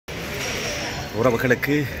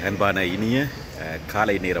உறவுகளுக்கு அன்பான இனிய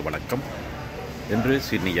காலை நேர வணக்கம். இன்று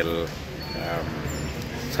சிட்னியில்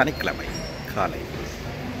சனிக்கிழமை காலை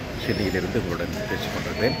சிட்னியிலிருந்து உங்களுடன் பேசிக்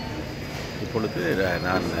கொண்டிருக்கிறேன். இப்பொழுது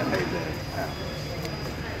நான் இந்த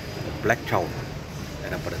பிளாக் டவுன்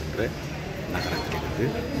எனப்படுகின்ற நகரத்திலிருந்து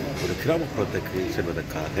ஒரு கிராமப்புறத்துக்கு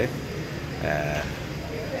செல்வதற்காக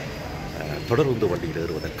தொடருந்து வண்டியில்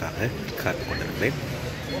ஏறுவதற்காக காத்து கொண்டிருக்கிறேன்.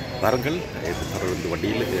 வாருங்கள், இந்த தொடருந்து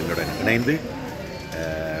வண்டியில் என்னுடன் இணைந்து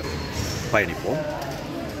பயணிப்போம்.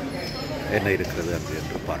 என்ன இருக்கிறது அது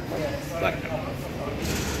என்று பார்ப்போம். வாருங்கள்.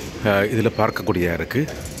 இதில் பார்க்கக்கூடிய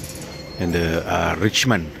இருக்குது இந்த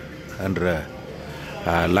ரிச்மண்ட் என்ற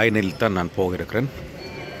லைனில் தான் நான் போக இருக்கிறேன்.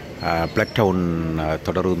 பிளாக் டவுன்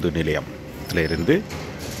தொடருந்து நிலையத்தில் இருந்து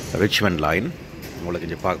ரிச்மண்ட் லைன் உங்களுக்கு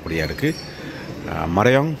இங்கே பார்க்கக்கூடிய இருக்குது.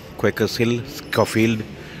 மரையாங், குவேக்கர்ஸ் hill, Schofield,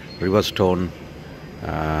 ரிவர்ஸ்டோன்,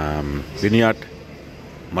 வினியாட்,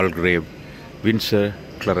 மல்கிரேவ், Windsor,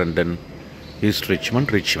 கிளரண்டன், east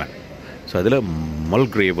Richmond. So அதில்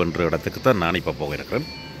மல்கிரேவ் என்ற இடத்துக்கு தான் நான் இப்போ போக இருக்கிறேன்.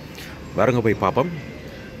 வரங்க போய் பார்ப்போம்.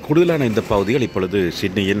 கூடுதலான இந்த பகுதிகள் இப்பொழுது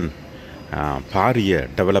சிட்னியின் பாரிய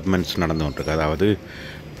டெவலப்மெண்ட்ஸ் நடந்து கொண்டிருக்கு. அதாவது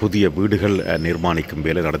புதிய வீடுகள் நிர்மாணிக்கும்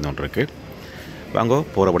வேலை நடந்து கொண்டிருக்கு. வாங்கோ,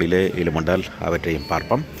 போகிற வழியிலே இலுமண்டால் அவற்றையும்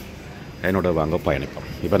பார்ப்போம். என்னோட வாங்க பயணிப்போம்.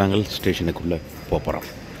 இப்போ நாங்கள் ஸ்டேஷனுக்குள்ளே போகிறோம்.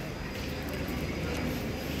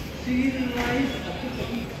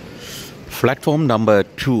 பிளாட்ஃபார்ம் நம்பர்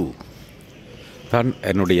 2 தான்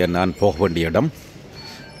என்னுடைய நான் போக வேண்டிய இடம்.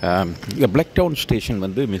 இந்த பிளாக் டவுன் ஸ்டேஷன்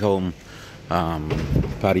வந்து மிகவும்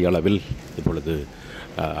பாரிய அளவில் இப்பொழுது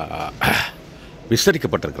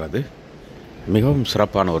விஸ்தரிக்கப்பட்டிருக்கிறது. மிகவும்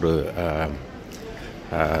சிறப்பான ஒரு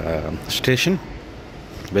ஸ்டேஷன்.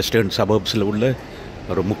 வெஸ்டர்ன் சபர்ப்ஸில் உள்ள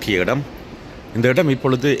ஒரு முக்கிய இடம். இந்த இடம்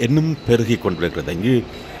இப்பொழுது இன்னும் பெருகி கொண்டிருக்கிறது. இங்கு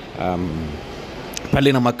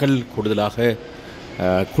பல்லின மக்கள் கூடுதலாக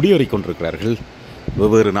குடியேறி கொண்டிருக்கிறார்கள்.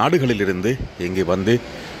 வெவ்வேறு நாடுகளிலிருந்து இங்கு வந்து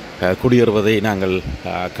குடியேறுவதை நாங்கள்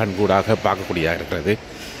கண்கூடாக பார்க்கக்கூடியதாக இருக்கிறது.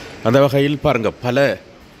 அந்த வகையில் பாருங்கள், பல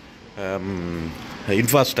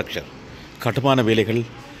இன்ஃப்ராஸ்ட்ரக்சர் கட்டுமான வேலைகள்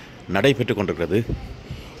நடைபெற்று கொண்டிருக்கிறது.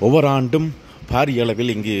 ஒவ்வொரு ஆண்டும் பாரிய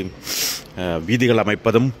அளவில் இங்கு வீதிகள்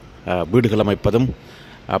அமைப்பதும் வீடுகள் அமைப்பதும்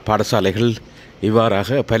பாடசாலைகள் இவ்வாறாக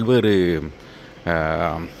பல்வேறு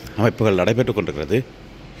அமைப்புகள் நடைபெற்று கொண்டிருக்கிறது.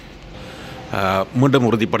 மீண்டும்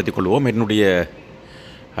உறுதிப்படுத்திக் கொள்வோம். என்னுடைய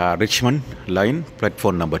ரிச்மண்ட் லைன்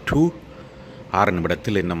பிளாட்ஃபார்ம் நம்பர் 2 6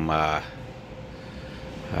 நிமிடத்தில் இன்னும்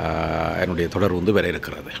என்னுடைய தொடர்ந்து வர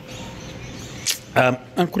இருக்கிறது.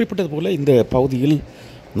 நான் குறிப்பிட்டது போல் இந்த பகுதியில்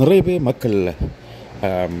நிறையவே மக்கள்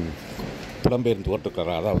புலம்பெயர்ந்து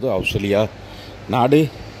கொண்டிருக்கிறார். அதாவது ஆஸ்திரேலியா நாடு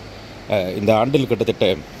இந்த ஆண்டில் கிட்டத்தட்ட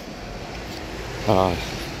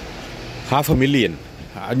 500,000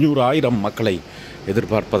 500,000 மக்களை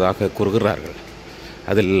எதிர்பார்ப்பதாக கூறுகிறார்கள்.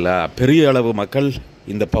 அதில் பெரிய அளவு மக்கள்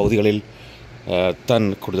இந்த பகுதிகளில் தான்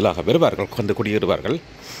கூடுதலாக வருவார்கள், வந்து குடியேறுவார்கள்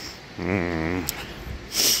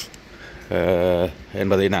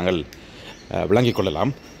என்பதை நாங்கள் விளங்கிக்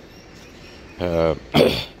கொள்ளலாம்.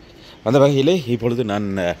 அந்த வகையிலே இப்பொழுது நான்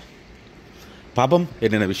பாபம்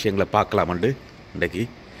என்னென்ன விஷயங்களை பார்க்கலாம் என்று இன்றைக்கு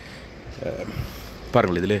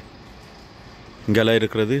பாருங்கள். இதில் இங்கெல்லாம்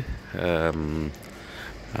இருக்கிறது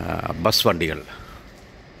பஸ் வண்டிகள்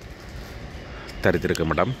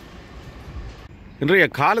தரித்திருக்கும் இடம். இன்றைய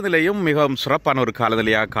காலநிலையும் மிகவும் சிறப்பான ஒரு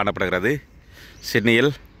காலநிலையாக காணப்படுகிறது சிட்னியில்.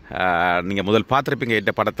 நீங்கள் முதல் பார்த்துருப்பீங்க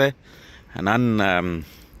இந்த படத்தை. நான்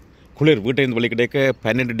குளிர் வீட்டிலிருந்து வெளி கிடைக்க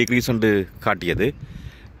 12 டிகிரிஸ் என்று காட்டியது.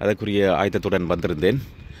 அதற்குரிய ஆயத்தத்துடன் வந்திருந்தேன்.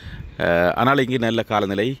 ஆனால் இங்கே நல்ல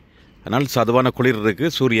காலநிலை. ஆனால் சதுவான குளிர்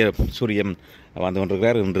இருக்குது. சூரியன் வந்து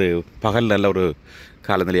கொண்டிருக்கிறார். இன்று பகல் நல்ல ஒரு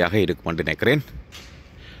காலநிலையாக இருக்கும் என்று நினைக்கிறேன்.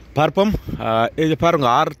 பார்ப்போம். இது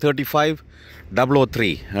பாருங்கள், R35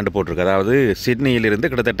 என்று போட்டிருக்கு. அதாவது சிட்னியிலிருந்து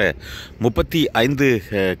கிட்டத்தட்ட 35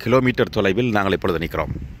 கிலோமீட்டர் தொலைவில் நாங்கள் இப்பொழுது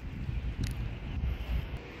நிற்கிறோம்.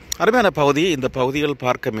 அருமையான பகுதி. இந்த பகுதிகள்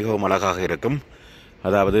பார்க்க மிகவும் அழகாக இருக்கும்.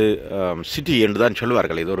 அதாவது சிட்டி என்று தான்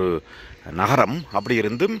சொல்லுவார்கள். இது ஒரு நகரம். அப்படி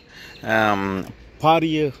இருந்தும்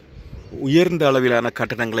பாரிய உயர்ந்த அளவிலான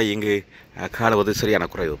கட்டணங்களை இங்கு காணுவது சரியான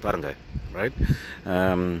குறைவு. பாருங்கள், ரைட்.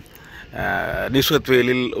 நியூ சவுத்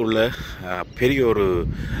வேலில் உள்ள பெரிய ஒரு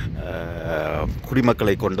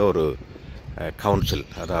குடிமக்களை கொண்ட ஒரு கவுன்சில்,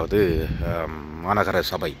 அதாவது மாநகர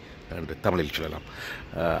சபை என்று தமிழில் சொல்லலாம்,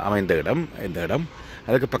 அமைந்த இடம் இந்த இடம்.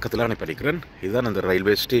 அதுக்கு பக்கத்தில் நான் படிக்கிறேன். இதுதான் அந்த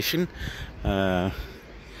ரயில்வே ஸ்டேஷன்.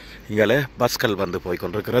 இங்கே பஸ்கள் வந்து போய்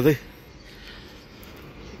கொண்டிருக்கிறது.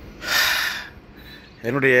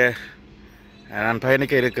 என்னுடைய நான்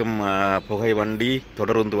பயணிக்க இருக்கும் புகை வண்டி,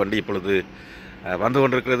 தொடருந்து வண்டி இப்பொழுது வந்து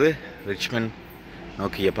கொண்டிருக்கிறது. ரிச்மண்ட்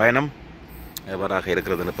நோக்கிய பயணம் எவ்வாறாக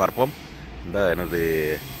இருக்கிறதுன்னு பார்ப்போம். இந்த எனது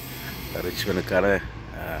ரிச்மனுக்கான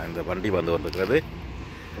இந்த வண்டி வந்து கொண்டிருக்கிறது.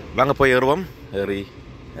 வாங்க போய் ஏறுவோம். ஏறி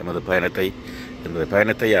எமது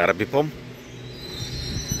பயணத்தை ஆரம்பிப்போம்.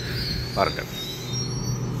 பாருங்கள்,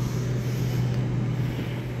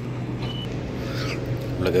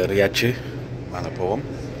 உங்களுக்கு ஏறியாச்சு. வாங்க போவோம்.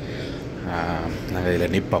 நாங்கள்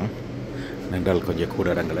இதில் நிற்போம். நின்றால் கொஞ்சம் கூட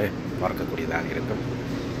இடங்களை பார்க்கக்கூடியதாக இருக்கும்.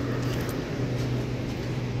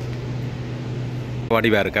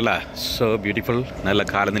 வடிவாக இருக்கல்ல, ஸோ பியூட்டிஃபுல். நல்ல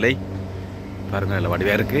காலநிலை பாருங்கள், நல்ல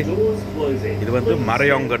வடிவாக இருக்குது. இது வந்து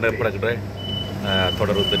மரையோங்க எனப்படுகிற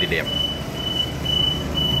தொடருந்து நிலையம்.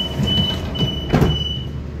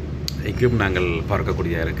 இங்கும் நாங்கள்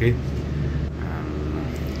பார்க்கக்கூடியதாக இருக்குது.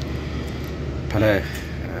 பல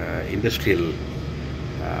இண்டஸ்ட்ரியல்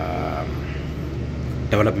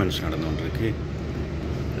டெவலப்மெண்ட்ஸ் நடந்து கொண்டிருக்கு.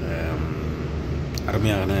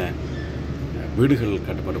 அருமையான வீடுகள்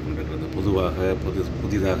கட்டப்பட்டு கொண்டிருக்கிறது.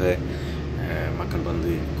 புதிதாக மக்கள்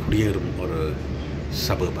வந்து குடியேறும் ஒரு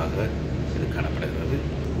சபபாக இது காணப்படுகிறது.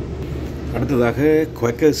 அடுத்ததாக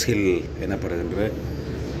குவக்கர்ஸ் ஹில் எனப்படுகின்ற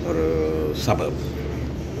ஒரு சபப்.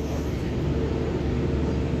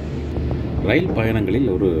 ரயில் பயணங்களில்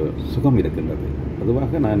ஒரு சுகம் இருக்கின்றது.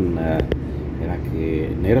 பொதுவாக நான் எனக்கு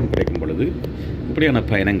நேரம் கிடைக்கும் பொழுது இப்படியான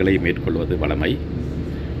பயணங்களை மேற்கொள்வது வழமை.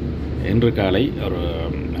 இன்று காலை ஒரு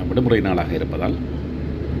விடுமுறை நாளாக இருப்பதால்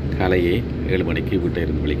காலையே 7 மணிக்கு வீட்டை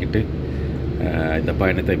இருந்து வெளிக்கிட்டு இந்த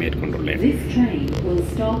பயணத்தை மேற்கொண்டுள்ளேன்.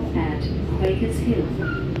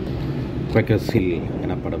 குவக்கர்ஸ் ஹில்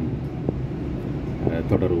எனப்படும்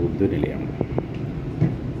தொடருந்து நிலையம்.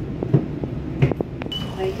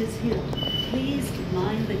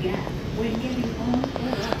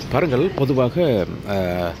 பாருங்கள், பொதுவாக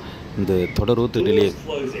இந்த தொடருந்து நிலையம்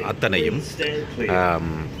அத்தனையும்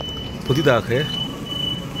புதிதாக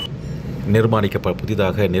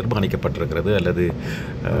நிர்மாணிக்கப்பட்டிருக்கிறது அல்லது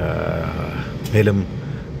மேலும்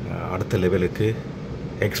அடுத்த லெவலுக்கு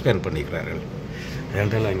எக்ஸ்பேண்ட் பண்ணிக்கிறார்கள்.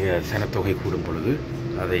 ஏனென்றால் அங்கே சனத்தொகை கூடும் பொழுது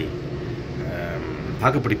அதை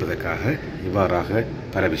தாக்குப்பிடிப்பதற்காக இவ்வாறாக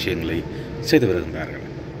பல விஷயங்களை செய்து வருகின்றார்கள்.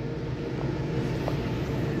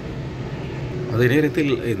 அதே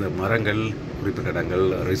நேரத்தில் இந்த மரங்கள், குறிப்பிட்ட இடங்கள்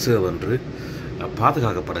ரிசர்வ் என்று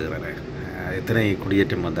பாதுகாக்கப்படுகின்றன. எத்தனை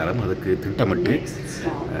குடியேற்றம் வந்தாலும் அதுக்கு திட்டமிட்டு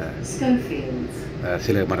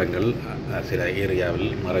சில மரங்கள், சில ஏரியாவில்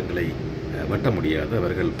மரங்களை வெட்ட முடியாது,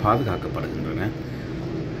 அவர்கள் பாதுகாக்கப்படுகின்றன.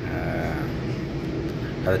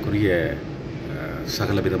 அதற்குரிய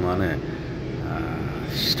சகலவிதமான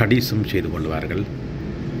ஸ்டடீஸும் செய்து கொள்வார்கள்.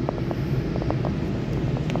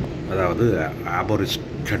 அதாவது ஆபோரிஸ்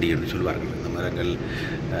ஸ்டடி என்று சொல்வார்கள். இந்த மரங்கள்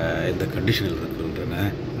எந்த கண்டிஷனில் இருக்கின்றன,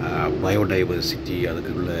 பயோடைவர்சிட்டி,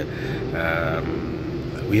 அதுக்குள்ள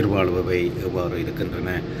உயிர்வாழ்வை எவ்வாறு இருக்கின்றன,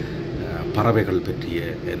 பறவைகள் பற்றிய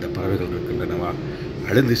எந்த பறவைகள் இருக்கின்றனவா,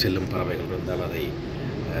 அழிந்து செல்லும் பறவைகள் இருந்தால் அதை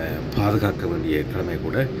பாதுகாக்க வேண்டிய கடமை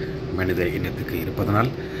கூட மனித இனத்துக்கு இருப்பதனால்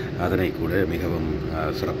அதனை கூட மிகவும்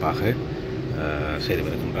சிறப்பாக செய்து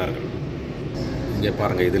வருகின்றார்கள். இங்கே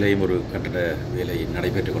பாருங்கள், இதிலேயும் ஒரு கட்டட வேலை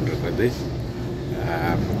நடைபெற்று கொண்டிருக்கிறது.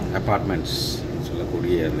 அப்பார்ட்மெண்ட்ஸ்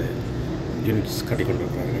சொல்லக்கூடிய அந்த யூனிட்ஸ்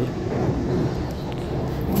கட்டிக்கொண்டிருக்கிறார்கள்.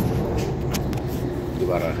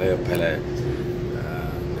 இவ்வாறாக பல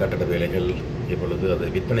கட்டட வேலைகள் இப்பொழுது அது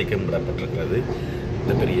விற்பனைக்கும் விடப்பட்டிருக்கிறது.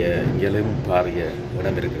 இந்த பெரிய இயலும் பாரிய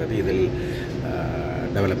இடம் இருக்கிறது. இதில்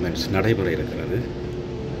டெவலப்மெண்ட்ஸ் நடைபெற இருக்கிறது.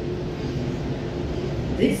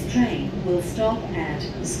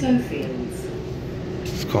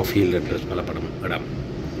 ஸ்காஃபீல்ட் என்று சொல்லப்படும் இடம்.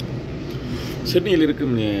 சிட்னியில்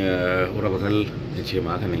இருக்கும் உறவுகள்,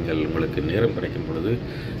 நிச்சயமாக நீங்கள் உங்களுக்கு நேரம் கிடைக்கும் பொழுது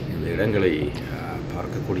இந்த இடங்களை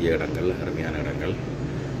பார்க்கக்கூடிய இடங்கள், அருமையான இடங்கள்.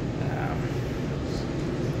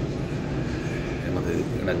 எமது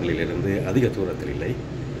இடங்களிலிருந்து அதிக தூரத்தில் இல்லை.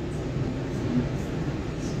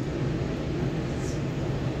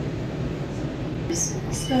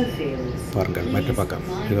 பாருங்கள், மற்ற பக்கம்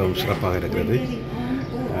மிகவும் சிறப்பாக இருக்கிறது.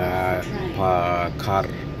 கார்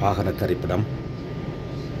வாகன தரிப்பிடம்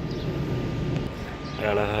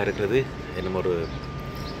அழகாக இருக்கிறது. இன்னும் ஒரு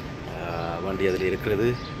வண்டி அதில் இருக்கிறது.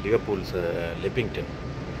 லிவர்பூல்ஸ் லெப்பிங்டன்,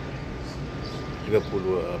 லிவர்பூல்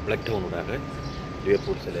பிளாக் டவுனூடாக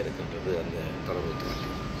லிவர்பூல்ஸில் இருக்கின்றது அந்த தொடர்பு வண்டி.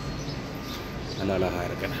 நல்ல அழகாக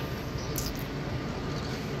இருக்கிறேன்.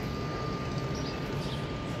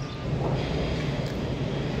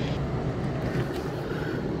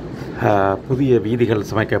 புதிய வீதிகள்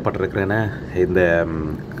சமைக்கப்பட்டிருக்கிறன. இந்த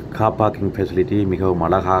கார் பார்க்கிங் ஃபெசிலிட்டி மிகவும்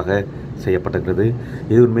அழகாக செய்யப்பட்டிருக்கிறது.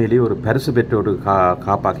 இது உண்மையிலேயே ஒரு பரிசு பெற்ற ஒரு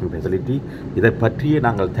கார் பார்க்கிங் ஃபெசிலிட்டி. இதை பற்றிய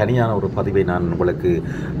நாங்கள் தனியான ஒரு பதிவை நான் உங்களுக்கு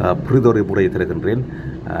புரிதொரு முறை தருகின்றேன்.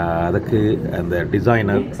 அதுக்கு அந்த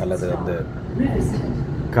டிசைனர் அல்லது அந்த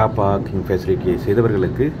கார் பார்க்கிங் ஃபெசிலிட்டியை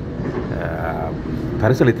செய்தவர்களுக்கு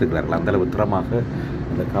பரிசீலித்திருக்கிறார்கள். அந்தளவு திறமாக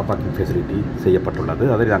இந்த கார் பார்க்கிங் ஃபெசிலிட்டி செய்யப்பட்டுள்ளது.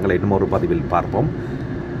 அதை நாங்கள் இன்னும் ஒரு பதிவில் பார்ப்போம்.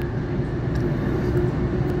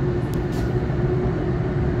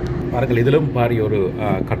 பாருங்கள், இதிலும் பாரிய ஒரு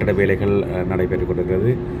கட்டட வேலைகள் நடைபெற்றுக்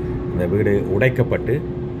கொண்டிருக்கிறது. இந்த வீடு உடைக்கப்பட்டு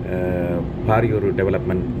பாரிய ஒரு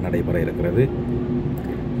டெவலப்மெண்ட் நடைபெற இருக்கிறது.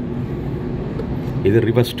 இது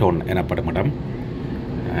ரிவர்ஸ்டோன் எனப்படும் இடம்.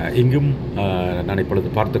 இங்கும் நான் இப்பொழுது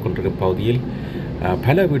பார்த்து கொண்டிருக்கும் பகுதியில்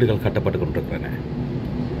பல வீடுகள் கட்டப்பட்டு கொண்டிருக்கின்றன.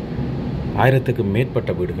 1000க்கும்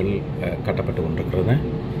மேற்பட்ட வீடுகள் கட்டப்பட்டு கொண்டிருக்கின்றன.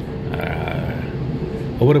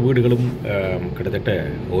 ஒவ்வொரு வீடுகளும் கிட்டத்தட்ட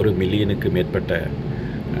 1 மில்லியனுக்கு மேற்பட்ட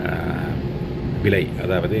விலை,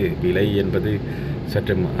 அதாவது விலை என்பது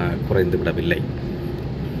சற்று குறைந்து விடவில்லை.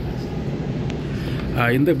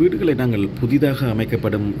 இந்த வீடுகளை நாங்கள் புதிதாக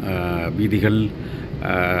அமைக்கப்படும் வீதிகள்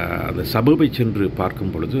அந்த சபபை சென்று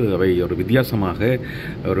பார்க்கும் பொழுது அவை ஒரு வித்தியாசமாக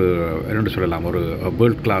ஒரு என்னென்று சொல்லலாம், ஒரு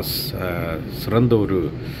வேர்ல்ட் கிளாஸ் சிறந்த ஒரு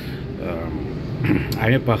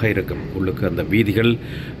அமைப்பாக இருக்கும். உள்ளுக்கு அந்த வீதிகள்,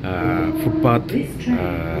 ஃபுட்பாத்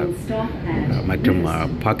மற்றும்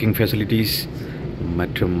பார்க்கிங் ஃபெசிலிட்டிஸ்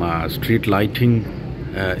மற்றும் ஸ்ட்ரீட் லைட்டிங்.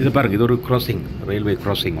 இது பாருங்கள், இது ஒரு கிராசிங், ரயில்வே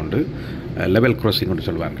கிராசிங் உண்டு, லெவல் கிராசிங் ஒன்று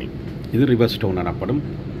சொல்வார்கள். இது ரிவர்ஸ்டோன் எனப்படும்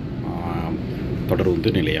தொடருந்து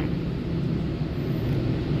நிலையம்.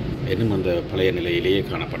 இன்னும் அந்த பழைய நிலையிலேயே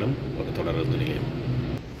காணப்படும் ஒரு தொடருந்து நிலையம்.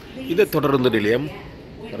 இது தொடருந்து நிலையம்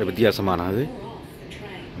ஒரு வித்தியாசமானது.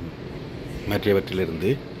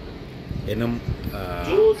 மற்றவற்றிலிருந்து இன்னும்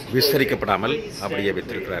விஸ்தரிக்கப்படாமல் அப்படியே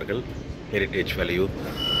வைத்திருக்கிறார்கள். Heritage value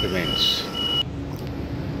remains.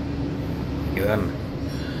 இதுதான்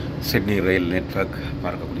சிட்னி ரயில் நெட்வொர்க்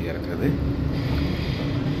பார்க்கக்கூடிய இருக்கிறது.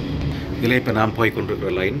 இதில் இப்போ நாம்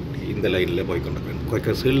போய்கொண்டிருக்கிற லைன், இந்த லைனில் போய்கொண்டிருக்கிறேன்.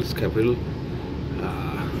 குவைக்கர்ஸ் ஹில், ஸ்கெப்ரில்,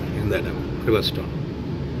 இந்த இடம் ரிவர்ஸ்டோன்.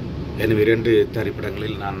 எனவே 2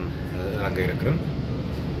 திரைப்படங்களில் நான் அங்கே இருக்கிறேன்.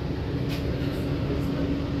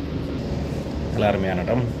 அருமையான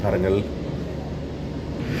இடம் பாருங்கள்.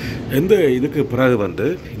 இந்த இதுக்கு பிறகு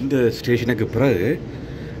இந்த ஸ்டேஷனுக்கு பிறகு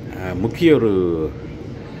முக்கிய ஒரு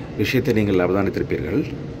விஷயத்தை நீங்கள் அவதானித்திருப்பீர்கள்.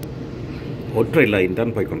 ஒற்றை லைன்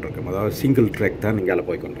தான் போய்கொண்டிருக்கோம். அதாவது சிங்கிள் ட்ராக் தான் இங்கால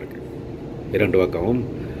போய்கொண்டிருக்கு. 2 பக்கமும்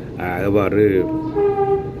எவ்வாறு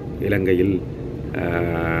இலங்கையில்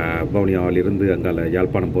வவுனியாவில் இருந்து அங்கால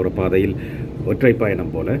யாழ்ப்பாணம் போகிற பாதையில் ஒற்றை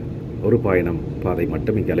பயணம் போல ஒரு பயணம் பாதை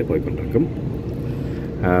மட்டும் இங்காலே போய்கொண்டிருக்கும்.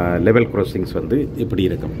 லெவல் கிராசிங்ஸ் இப்படி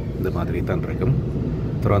இருக்கும், இந்த மாதிரி தான் இருக்கும்.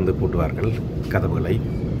 திறந்து பூட்டுவார்கள் கதவுகளை.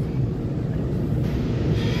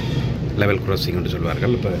 லெவல் கிராசிங் என்று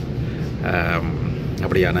சொல்வார்கள். இப்போ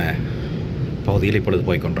அப்படியான பகுதியில் இப்பொழுது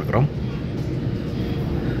போய்கொண்டிருக்கிறோம்.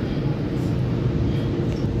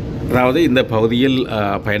 அதாவது இந்த பகுதியில்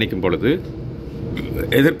பயணிக்கும் பொழுது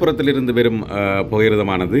எதிர்ப்புறத்திலிருந்து வரும்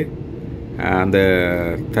புகையிரதமானது அந்த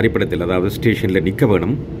திரைப்படத்தில், அதாவது ஸ்டேஷனில் நிற்க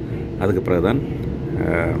வேணும். அதுக்கு பிறகுதான்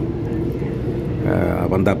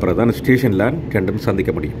வந்த அப்புறம் தான் ஸ்டேஷனில் ரெண்டும்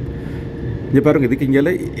சந்திக்க முடியும். இங்கே பாருங்கள், இதுக்கு இங்கே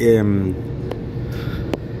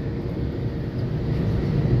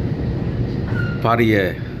பாரிய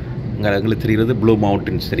எங்களுக்கு தெரிகிறது ப்ளூ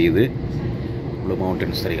மவுண்டன்ஸ் தெரியுது. ப்ளூ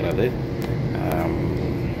மவுண்டன்ஸ் தெரிகிறது.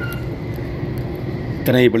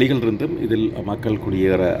 இத்தனை வெளிகள் இருந்தும் இதில் மக்கள்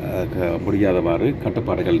குடியேற முடியாதவாறு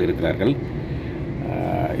கட்டுப்பாடுகள் இருக்கிறார்கள்.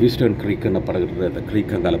 ஈஸ்டர்ன் க்ரீக் என்னப்படுகிற அந்த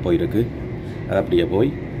க்ரீக் அங்கால போயிருக்கு. அது அப்படியே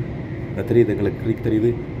போய் தெரியுது, எங்களுக்கு க்ரீக் தெரியுது.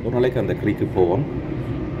 ஒரு நாளைக்கு அந்த க்ரீக்கு போவோம்.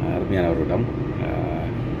 அருமையான ஒரு இடம்.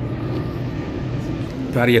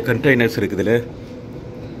 பெரிய கண்டெய்னர்ஸ் இருக்குதுல்ல.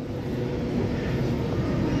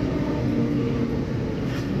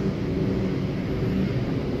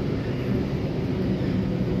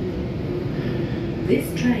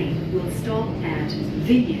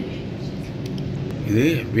 இது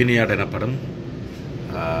வினியாட் எனப்படும்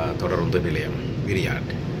தொடருந்து நிலையம்.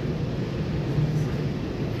 வினியாட்.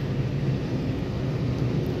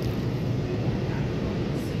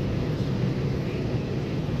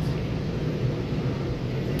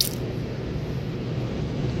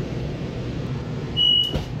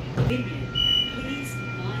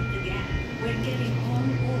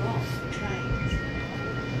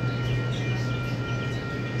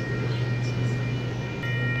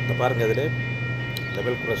 பாருங்கள், அதில்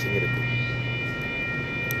லெவல் கிராசிங் இருக்குது.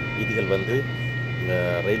 வீதிகள் இந்த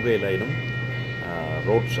ரயில்வே லைனும்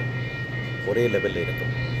ரோட்ஸும் ஒரே லெவலில்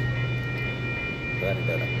இருக்கும்.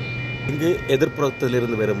 இங்கு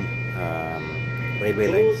எதிர்ப்புறத்திலிருந்து வரும் ரயில்வே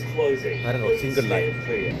லைன் பாருங்கள், சிங்கிள் லைன்.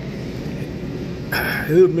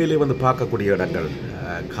 இது உண்மையிலே பார்க்கக்கூடிய இடங்கள்.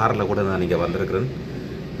 காரில் கூட நான் இங்கே வந்திருக்கிறேன்.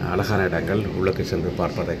 அழகான இடங்கள் உள்ளுக்கு சென்று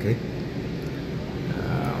பார்ப்பதற்கு.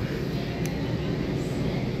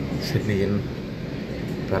 சிட்னியின்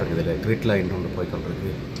பாருங்கள், இதில் கிரிட் லைன் ஒன்று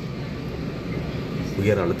போய்கொண்டிருக்கு.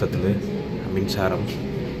 உயர் அழுத்தத்தில் மின்சாரம்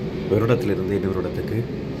ஒரு இடத்திலிருந்து இன்னொரு இடத்துக்கு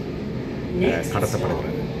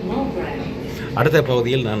கடத்தப்படுகிறது. அடுத்த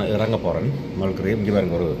பகுதியில் நான் இறங்க போகிறேன். மல்கிரேவ் இங்கே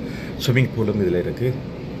பாருங்க, ஒரு ஸ்விம்மிங் பூலும் இதில் இருக்குது.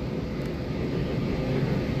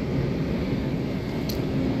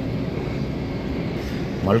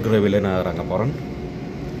 மல்கிரேவில் நான் இறங்க போகிறேன்.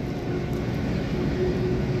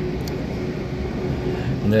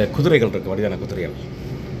 இந்த குதிரைகள் இருக்குது, வடிவான குதிரைகள்,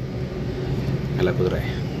 நல்ல குதிரை.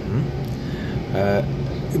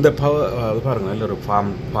 இந்த அது பாருங்கள், நல்ல ஒரு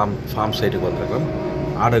ஃபார்ம் சைட்டுக்கு வந்திருக்கோம்.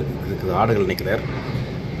 ஆடு இருக்குது, ஆடுகள் நிற்கிறார்.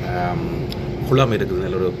 குளம் இருக்குது,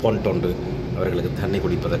 நல்ல ஒரு பொன்டொண்டு அவர்களுக்கு தண்ணி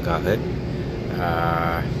குடிப்பதற்காக.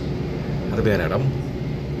 அருமையான இடம்,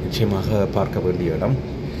 நிச்சயமாக பார்க்க வேண்டிய இடம்.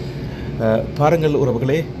 பாருங்கள்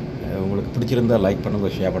உறவுகளே, உங்களுக்கு பிடிச்சிருந்தால் லைக் பண்ணுங்க,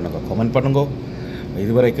 ஷேர் பண்ணுங்க, கமெண்ட் பண்ணுங்க.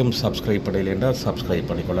 இதுவரைக்கும் சப்ஸ்கிரைப் பண்ணலை என்றால் சப்ஸ்கிரைப்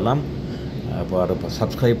பண்ணிக்கொள்ளலாம். அப்போ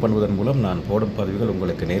சப்ஸ்கிரைப் பண்ணுவதன் மூலம் நான் போடும் பதிவுகள்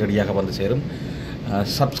உங்களுக்கு நேரடியாக வந்து சேரும்.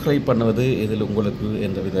 சப்ஸ்கிரைப் பண்ணுவது இதில் உங்களுக்கு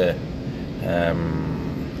எந்தவித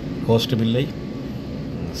கோஸ்டும் இல்லை.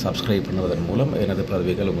 சப்ஸ்கிரைப் பண்ணுவதன் மூலம் எனது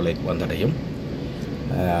பதிவுகள் உங்களுக்கு வந்தடையும்.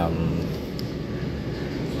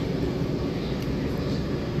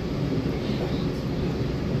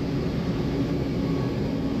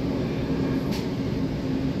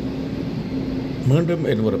 மீண்டும்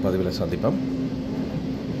இன்னொரு பதிவில் சந்திப்போம்.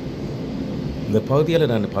 இந்த பகுதியில்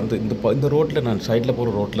நான் இந்த ரோட்டில் நான் சைடில்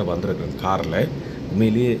போகிற ரோட்டில் வந்திருக்கேன் காரில்.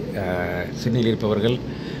 உண்மையிலேயே சிட்னியில் இருப்பவர்கள்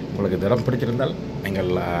உங்களுக்கு தினம் பிடிச்சிருந்தால்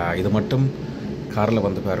நீங்கள் இது மட்டும் காரில்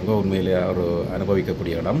வந்து பாருங்க. உண்மையிலே ஒரு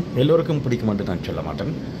அனுபவிக்கக்கூடிய இடம். எல்லோருக்கும் பிடிக்குமென்று நான் சொல்ல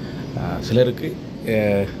மாட்டேன். சிலருக்கு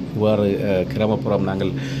இவ்வாறு கிராமப்புறம்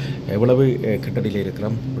நாங்கள் எவ்வளவு கிட்டடியில்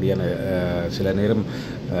இருக்கிறோம் அப்படியான சில நேரம்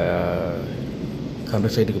கண்ட்ரி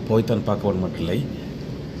சைடுக்கு போய்த்தான் பார்க்க மட்டும் இல்லை,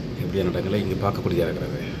 இப்படியான இடங்களை இங்கே பார்க்கக்கூடியதாக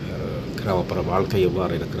இருக்கிறது. கிராமப்புற வாழ்க்கை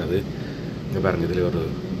எவ்வாறு இருக்கிறது இங்கே பாருங்கள். இதில் ஒரு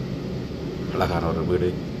அழகான ஒரு வீடு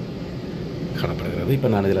காணப்படுகிறது. இப்போ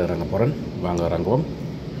நான் இதில் இறங்க போகிறேன். வாங்க இறங்குவோம்.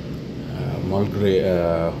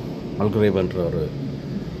 மல்கிரேவ் என்ற ஒரு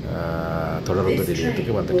தொடர்பு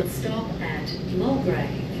நிலையத்துக்கு வந்துட்டேன்.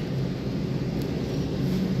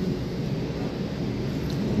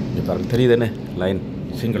 இங்கே பாருங்கள், தெரியுதுன்னு லைன்,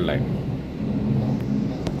 சிங்கிள் லைன்.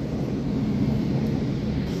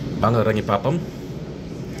 வாங்க இறங்கி பார்ப்போம்.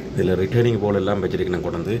 இதில் ரிட்டைனிங் போல் எல்லாம் வச்சுருக்கு. நான்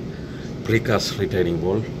கொண்டு வந்து ப்ரீகாஸ்ட் ரிட்டைனிங்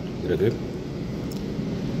போல் இருக்குது.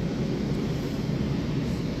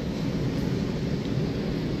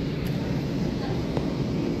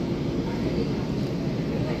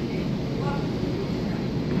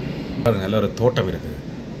 நல்ல ஒரு தோட்டம் இருக்குது.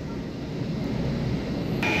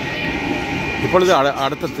 இப்பொழுது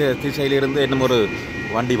அடுத்த திசையிலிருந்து இன்னும் ஒரு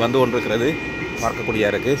வண்டி வந்து கொண்டிருக்கிறது,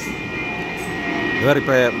 பார்க்கக்கூடியதாக இருக்குது. இவர்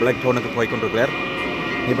இப்போ பிளாக் டவுனுக்கு போய் கொண்டிருக்கிறார்.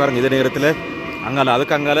 நீ பாருங்கள், இதே நேரத்தில் அங்கால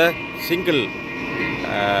அதுக்கு அங்கால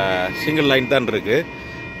சிங்கிள் லைன் தான் இருக்குது.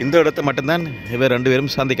 இந்த இடத்த மட்டும்தான் இவர் ரெண்டு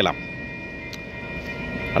பேரும் சந்திக்கலாம்.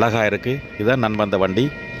 அழகாக இருக்குது. இதுதான் நான் வந்த வண்டி.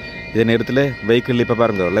 இதே நேரத்தில் வெஹிக்கிள் இப்போ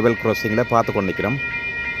பாருங்கள் லெவல் க்ராசிங்கில் பார்த்து கொண்டு நிற்கிறோம்.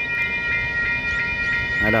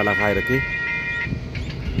 நல்லா அழகாக இருக்குது,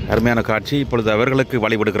 அருமையான காட்சி. இப்பொழுது அவர்களுக்கு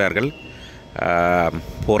வழி விடுகிறார்கள்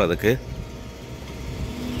போகிறதுக்கு.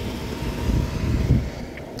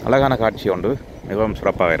 அழகான காட்சி ஒன்று, மிகவும்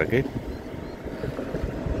சிறப்பாக இருக்குது.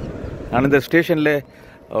 நான் இந்த ஸ்டேஷனில்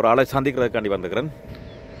ஒரு ஆளை சந்திக்கிறதுக்காண்டி வந்துக்கிறேன்.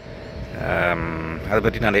 அதை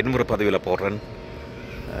பற்றி நான் இன்னொரு பதிவில் போடுறேன்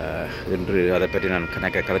என்று அதை பற்றி நான்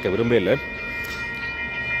கதைக்க விரும்பவில்லை.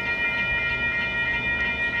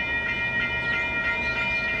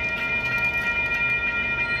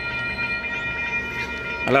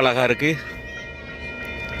 நல்ல அழகாக இருக்குது.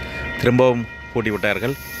 திரும்பவும் பூட்டி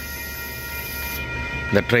விட்டார்கள்.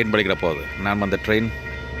 இந்த ட்ரெயின் படிக்கிற போகுது. நான் அந்த ட்ரெயின்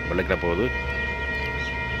படிக்கிற போகுது.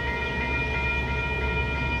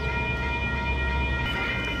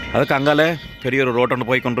 அதுக்கு அங்கால பெரிய ஒரு ரோட் ஒன்று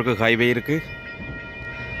போய் கொண்டிருக்கு, ஹைவே இருக்குது.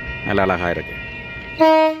 நல்ல அழகாக இருக்குது.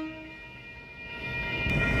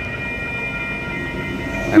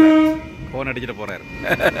 ஃபோன் அடிச்சுட்டு போகிறார்.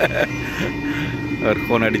 அவர்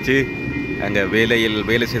ஃபோன் அடித்து அங்கே வேலை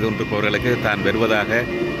செய்து கொண்டிருப்பவர்களுக்கு தான் வருவதாக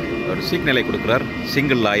ஒரு சிக்னலை கொடுக்குறார்.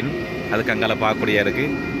 சிங்கிள் லைன், அதுக்கு அங்கால பார்க்கக்கூடிய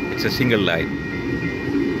இருக்குது. It's a single line.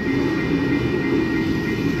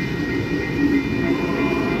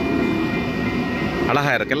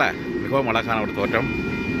 அழகாக இருக்குல்ல, மிகவும் அழகான ஒரு தோற்றம்.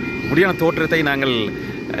 முடியான தோற்றத்தை நாங்கள்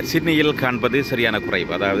சிட்னியில் காண்பது சரியான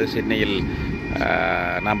குறைவு. அதாவது சிட்னியில்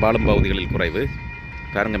நாம் வாழும் பகுதிகளில் குறைவு.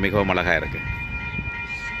 பாருங்க, மிகவும் அழகாக இருக்குது.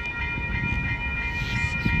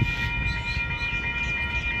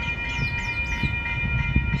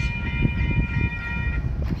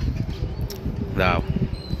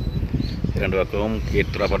 இரண்டு பக்கமும்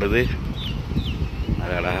ஏற்றப்படுது.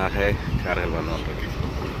 அது அழகாக கார்கள் வந்து கொண்டிருக்கு.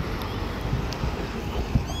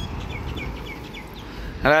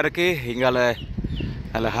 நல்லா இருக்குது. இங்கால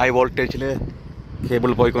நல்ல ஹை வோல்டேஜில்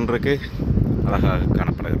கேபிள் போய் கொண்டிருக்கு, அழகாக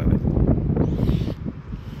காணப்படுகிறது.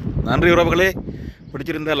 நன்றி உறவுகளே.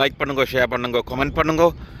 பிடிச்சிருந்தால் லைக் பண்ணுங்க, ஷேர் பண்ணுங்க, கமெண்ட் பண்ணுங்க.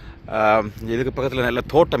 இதுக்கு பக்கத்தில் நல்ல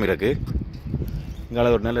தோட்டம் இருக்குது.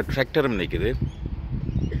 இங்கால ஒரு நல்ல டிராக்டரும் நிற்குது.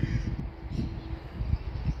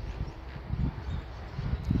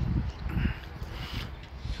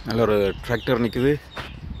 நல்ல ஒரு டிராக்டர் நிற்குது.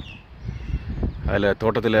 அதில்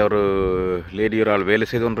தோட்டத்தில் ஒரு லேடி ஒரு ஆள் வேலை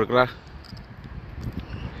செய்து கொண்டிருக்கிறா.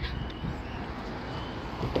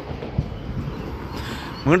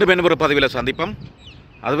 மீண்டும் என்ன ஒரு பதிவில் சந்திப்போம்.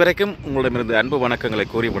 அதுவரைக்கும் உங்களிடமிருந்து அன்பு வணக்கங்களை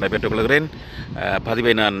கூறி விடைபெற்றுக் கொள்கிறேன்.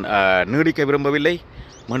 பதிவை நான் நீடிக்க விரும்பவில்லை.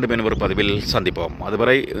 மீண்டும் என்ன ஒரு பதிவில் சந்திப்போம்.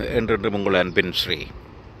 அதுவரை என்றென்றும் உங்கள் அன்பின் ஸ்ரீ.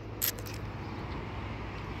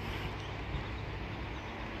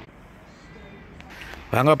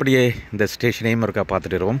 வாங்க அப்படியே இந்த ஸ்டேஷனையும் இருக்கா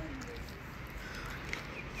பார்த்துட்டு வருவோம்.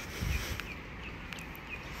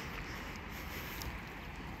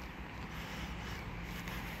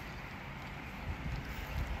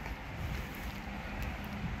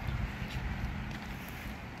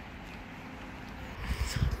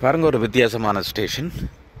 பாருங்க, ஒரு வித்தியாசமான ஸ்டேஷன்,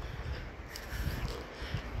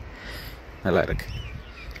 நல்லா இருக்கு.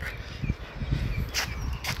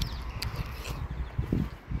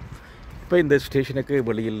 இப்போ இந்த ஸ்டேஷனுக்கு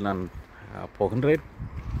வெளியில் நான் போகின்றேன்.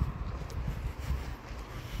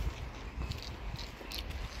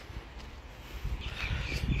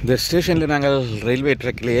 இந்த ஸ்டேஷனில் நாங்கள் ரயில்வே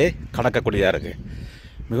ட்ராக்கிலேயே கடக்கக்கூடியதாக இருக்குது.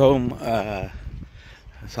 மிகவும்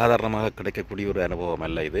சாதாரணமாக கிடைக்கக்கூடிய ஒரு அனுபவம்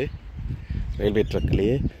அல்ல இது. ரயில்வே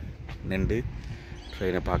ட்ராக்கிலேயே நின்று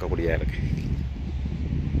ட்ரெயினை பார்க்கக்கூடியதாக இருக்குது.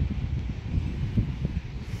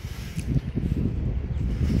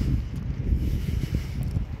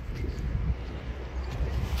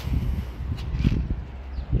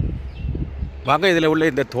 வாங்க இதில்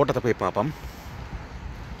உள்ள இந்த தோட்டத்தை போய் பார்ப்போம்.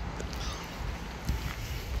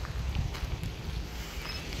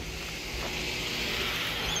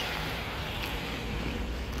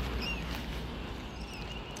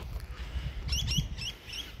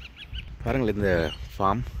 பாருங்கள், இந்த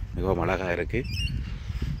ஃபார்ம் மிகவும் அழகாக இருக்குது.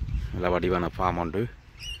 நல்ல வடிவான ஃபார்ம் உண்டு.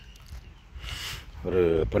 ஒரு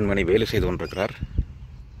பெண்மணி வேலை செய்து கொண்டிருக்கிறார்.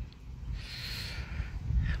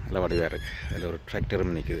 நல்ல வடிவாக இருக்குது. அதில் ஒரு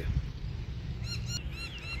டிராக்டரும் நிற்குது.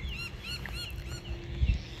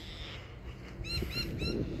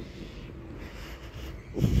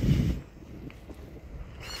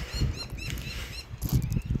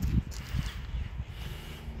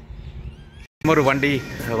 ஒரு வண்டி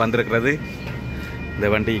வந்திருக்கிறது. இந்த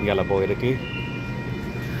வண்டி இங்கால போயிருக்கு.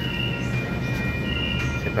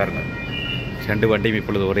 பாருங்க, 2 வண்டியும்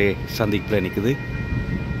இப்பொழுது ஒரே சந்திப்பில் நிற்குது.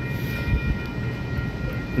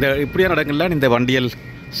 இந்த இப்படியான இடங்கள்லாம் இந்த வண்டியில்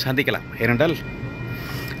சந்திக்கலாம். ஏனென்றால்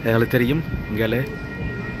எங்களுக்கு தெரியும், இங்கால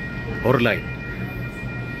ஒரு லைன்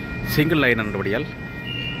சிங்கிள் லைன் என்றபடியால்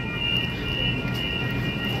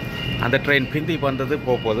அந்த ட்ரெயின் பிந்தி வந்தது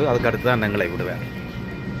போகுது. அதுக்கு அடுத்து தான் எங்களை விடுவேன்.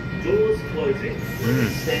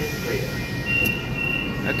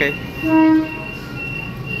 ஓகே.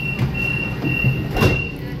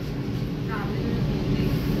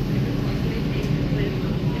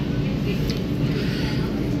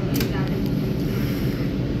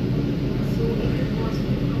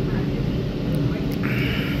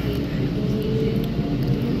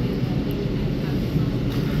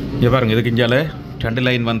 இங்கே பாருங்க, இதுக்கு இஞ்சால 2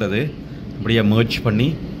 லைன் வந்தது. அப்படியே மர்ஜ் பண்ணி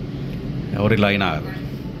ஒரு லைன் ஆகுது.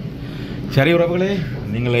 சரி உறவுகளே,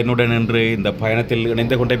 நீங்கள் என்னுடன் இன்று இந்த பயணத்தில்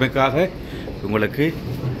இணைந்து கொண்டமைக்காக உங்களுக்கு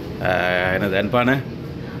எனது அன்பான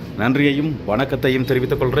நன்றியையும் வணக்கத்தையும்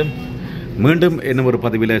தெரிவித்துக் கொள்கிறேன். மீண்டும் இன்னும் ஒரு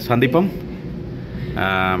பதிவில் சந்திப்போம்.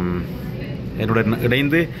 என்னுடன்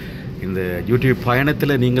இணைந்து இந்த யூடியூப்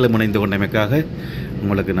பயணத்தில் நீங்களும் இணைந்து கொண்டமைக்காக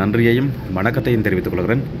உங்களுக்கு நன்றியையும் வணக்கத்தையும் தெரிவித்துக்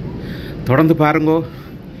கொள்கிறேன். தொடர்ந்து பாருங்கோ.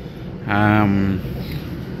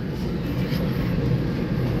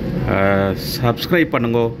 சப்ஸ்கிரைப்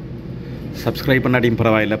பண்ணுங்கோ. சப்ஸ்கிரைப் பண்ணாடியும்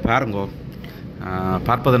பரவாயில்லை, பாருங்கோ.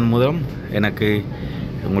 பார்ப்பதன் மூலம் எனக்கு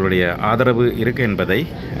உங்களுடைய ஆதரவு இருக்குது என்பதை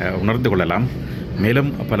உணர்ந்து கொள்ளலாம். மேலும்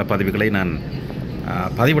பல பதிவுகளை நான்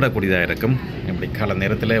பதிவிடக்கூடியதாக இருக்கும். இப்படி கால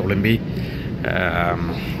நேரத்தில் உழம்பி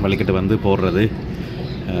வலிக்கிட்டு வந்து போடுறது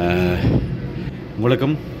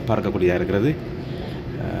உங்களுக்கும் பார்க்கக்கூடியதாக இருக்கிறது.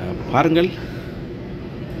 பாருங்கள்,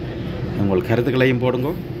 உங்கள் கருத்துக்களையும் போடுங்க.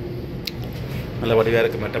 நல்ல வடிவாக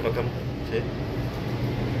இருக்குது. மற்ற பக்கம் சரி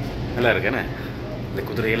நல்லா இருக்கேண்ணே. இந்த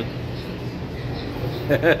குதிரையில்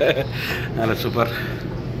நல்ல சூப்பர்.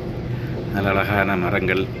 நல்ல அழகான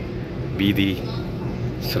மரங்கள், வீதி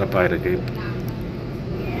சிறப்பாக இருக்குது.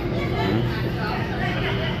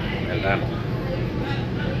 எல்லாம்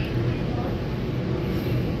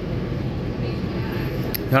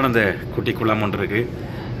இதான் அந்த குட்டி குளம் ஒன்று இருக்குது.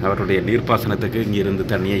 அவருடைய நீர்ப்பாசனத்துக்கு இங்கிருந்து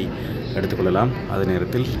தண்ணியை எடுத்துக்கொள்ளலாம். அதே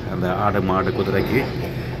நேரத்தில் அந்த ஆடு மாடு குதிரைக்கு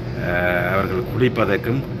அவர்கள்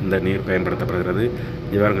குளிப்பதற்கும் இந்த நீர் பயன்படுத்தப்படுகிறது.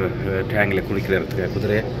 இவர்கள் டேங்கில் குளிக்கிறதுக்கு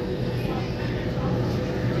குதிரை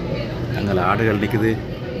அங்கே ஆடுகள் நிற்குது.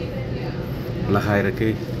 அழகாக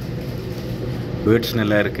இருக்குது. பேர்ட்ஸ்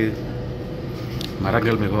நல்லா இருக்குது.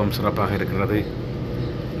 மரங்கள் மிகவும் சிறப்பாக இருக்கிறது.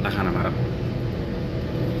 அழகான மரம்.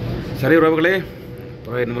 சரி உறவுகளே,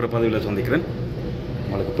 அப்புறம் இன்னொரு பதிவில் சந்திக்கிறேன்.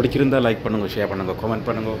 உங்களுக்கு பிடிச்சிருந்தால் லைக் பண்ணுங்க, ஷேர் பண்ணுங்க, கமெண்ட்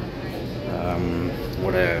பண்ணுங்க.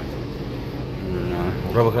 உங்களோட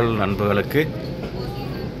உறவுகள் நண்பர்களுக்கு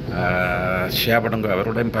ஷேர் பண்ணுங்க,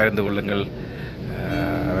 அவருடன் பகிர்ந்து கொள்ளுங்கள்.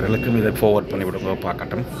 அவர்களுக்கும் இதை ஃபார்வர்ட் பண்ணி விடுங்க,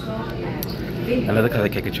 பார்க்கட்டும். அல்லது கதை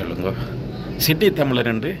கேட்க சொல்லுங்க. சிட்டி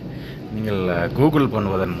தமிழர் என்று நீங்கள் கூகுள்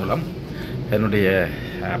பண்ணுவதன் மூலம் என்னுடைய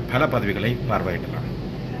பல பதவிகளை பார்வையிடலாம்.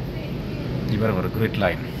 இவர் ஒரு கிரிட்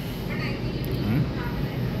லைன்.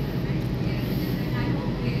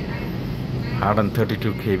 ஆர்டன் 32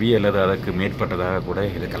 kV அல்லது அதற்கு மேற்பட்டதாக கூட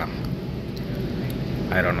இருக்கலாம்.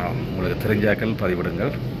 ஐரோனோ உங்களுக்கு தெரிஞ்சாக்கள்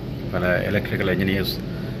பதிவிடுங்கள். பல எலக்ட்ரிக்கல் இன்ஜினியர்ஸ்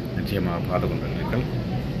நிச்சயமாக பார்த்து கொண்டிருக்கிறீர்கள்,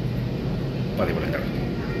 பதிவிடுங்கள்.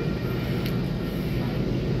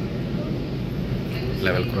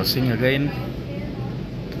 Level crossing again.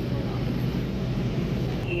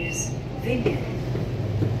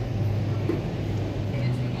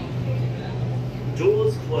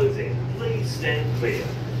 Doors closing. Please stand clear.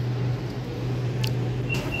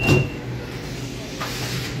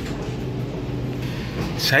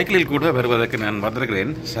 சைக்கிளில் கூட வருவதற்கு நான்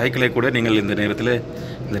வந்திருக்கிறேன். சைக்கிளை கூட நீங்கள் இந்த நேரத்தில்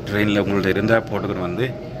இந்த ட்ரெயினில் உங்கள்ட்ட இருந்தால் போட்டுக்கிட்டு வந்து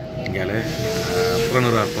இங்கே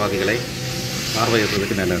புறநூறார் பாதைகளை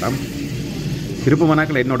பார்வையிடுறதுக்கு நல்ல இடம்.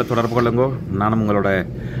 விருப்பமானாக்கள் என்னோட தொடர்பு கொள்ளுங்கோ. நானும் உங்களோட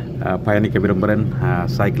பயணிக்க விரும்புகிறேன்.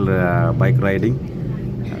 Cycle bike riding,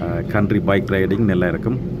 country bike riding நல்லா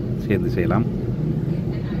இருக்கும், சேர்ந்து செய்யலாம்.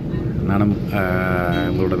 நானும்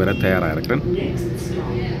உங்களோட வேற தயாராக இருக்கிறேன்.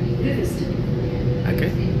 ஓகே.